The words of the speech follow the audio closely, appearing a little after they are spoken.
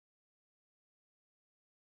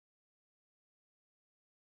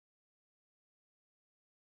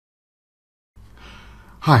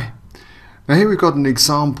Hi. Now here we've got an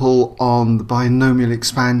example on the binomial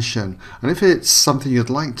expansion, and if it's something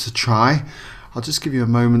you'd like to try, I'll just give you a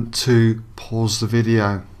moment to pause the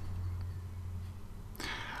video.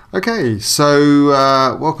 Okay, so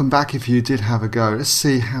welcome back if you did have a go. Let's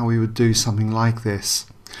see how we would do something like this.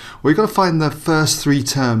 We've got to find the first three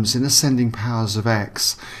terms in ascending powers of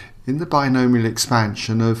x in the binomial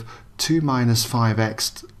expansion of 2 minus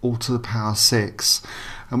 5x all to the power 6,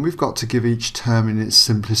 and we've got to give each term in its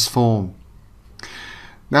simplest form.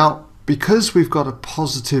 Now, because we've got a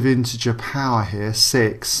positive integer power here,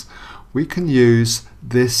 6, we can use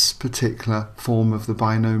this particular form of the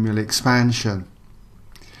binomial expansion.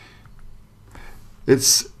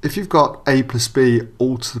 If you've got a plus b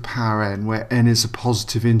all to the power n, where n is a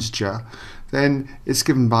positive integer, then it's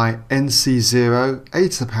given by nc0, a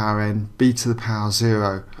to the power n, b to the power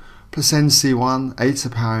 0, plus nc1, a to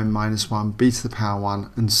the power n minus 1, b to the power 1,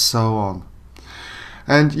 and so on.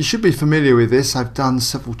 And you should be familiar with this. I've done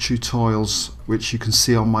several tutorials which you can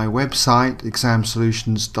see on my website,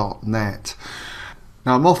 ExamSolutions.net.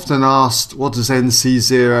 Now, I'm often asked, what does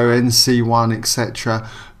nc0, nc1, etc.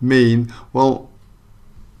 mean? Well,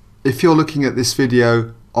 if you're looking at this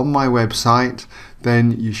video on my website,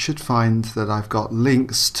 then you should find that I've got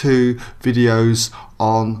links to videos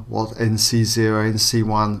on what nc0,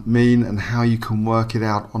 nc1 mean and how you can work it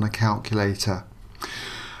out on a calculator.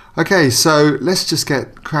 Okay, so let's just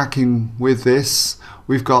get cracking with this.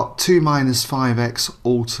 We've got 2 minus 5x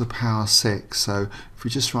all to the power 6. So if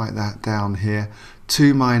we just write that down here,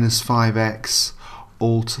 2 minus 5x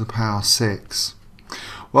all to the power 6.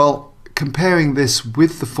 Well, comparing this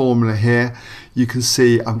with the formula here, you can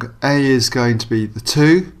see a is going to be the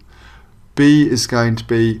 2, b is going to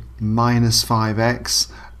be minus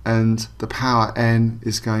 5x, and the power n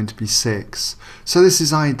is going to be 6. So this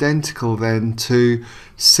is identical then to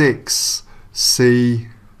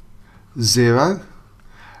 6c0,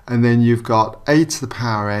 and then you've got a to the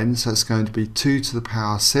power n, so it's going to be 2 to the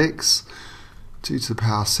power 6, 2 to the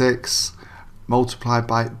power 6, multiplied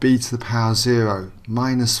by b to the power 0,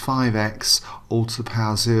 minus 5x all to the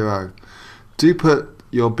power 0. Do put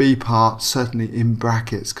your b part certainly in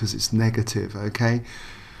brackets because it's negative, okay?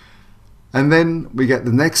 And then we get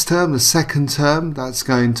the next term, the second term, that's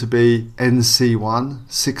going to be nc1,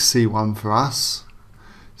 6c1 for us,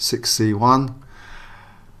 6c1,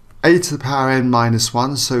 a to the power n minus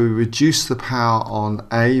 1, so we reduce the power on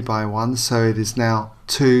a by 1, so it is now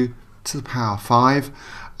 2 to the power 5,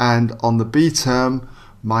 and on the b term,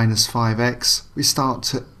 minus 5x, we start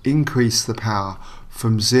to increase the power.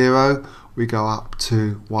 From 0, we go up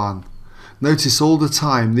to 1. Notice all the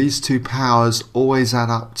time these two powers always add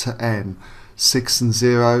up to n. 6 and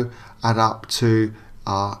 0 add up to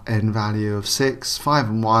our n value of 6. 5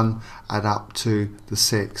 and 1 add up to the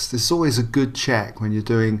 6. This is always a good check when you're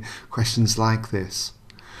doing questions like this.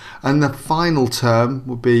 And the final term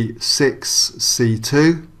would be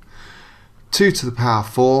 6c2, 2 to the power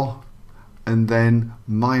 4, and then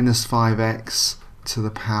minus 5x to the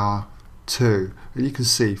power 2. And you can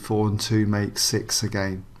see 4 and 2 make 6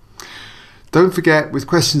 again. Don't forget with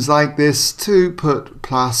questions like this to put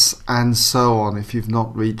plus and so on if you've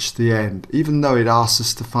not reached the end, even though it asks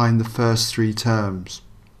us to find the first three terms.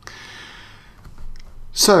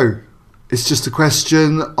 So it's just a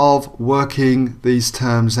question of working these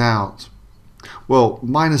terms out. Well,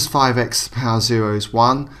 minus 5x to the power 0 is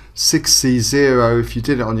 1. 6c0, if you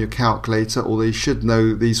did it on your calculator, although you should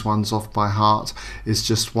know these ones off by heart, is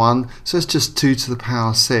just 1. So it's just 2 to the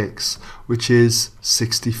power 6, which is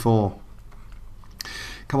 64.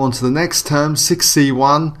 Come on to the next term,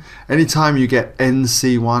 6c1. Anytime you get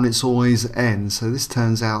nc1, it's always n. So this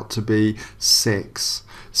turns out to be 6.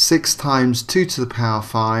 6 times 2 to the power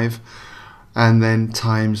 5, and then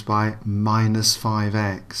times by minus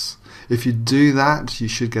 5x. If you do that, you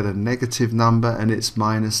should get a negative number, and it's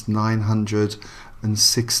minus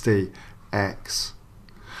 960x.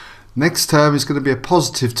 Next term is going to be a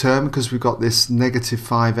positive term because we've got this negative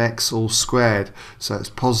 5x all squared. So it's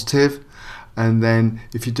positive. And then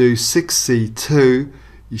if you do 6c2,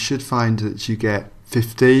 you should find that you get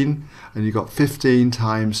 15, and you've got 15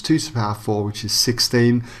 times 2 to the power 4, which is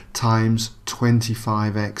 16, times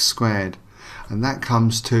 25x squared. And that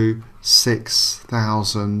comes to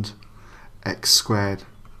 6,000 x squared.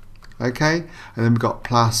 Okay, and then we've got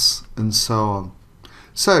plus and so on.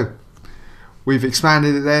 So we've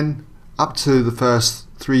expanded it then up to the first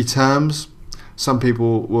three terms. Some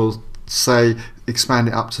people will say expand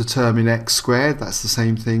it up to term in x squared. That's the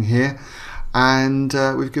same thing here, and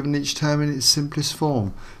we've given each term in its simplest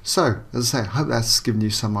form. So as I say, I hope that's given you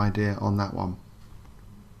some idea on that one.